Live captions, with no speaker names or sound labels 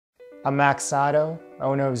I'm Mak Sato,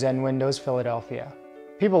 owner of Zen Windows Philadelphia.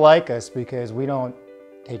 People like us because we don't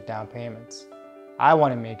take down payments. I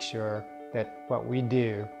want to make sure that what we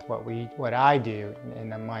do, what I do, and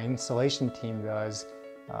my installation team does,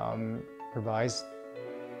 provides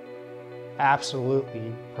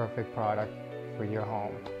absolutely perfect product for your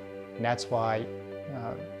home. And that's why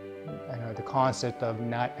the concept of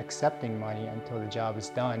not accepting money until the job is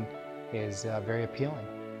done is very appealing.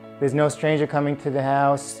 There's no stranger coming to the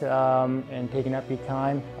house and taking up your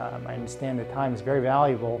time. I understand that time is very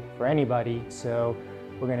valuable for anybody, so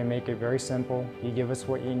we're going to make it very simple. You give us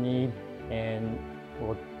what you need and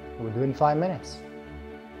we'll do it in 5 minutes.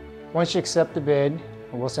 Once you accept the bid,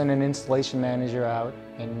 we'll send an installation manager out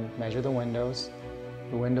and measure the windows.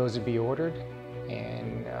 The windows will be ordered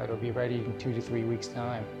and it'll be ready in 2 to 3 weeks'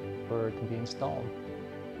 time for it to be installed.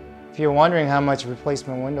 If you're wondering how much a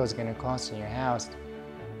replacement window is going to cost in your house,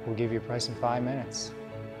 we'll give you a price in 5 minutes.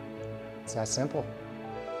 It's that simple.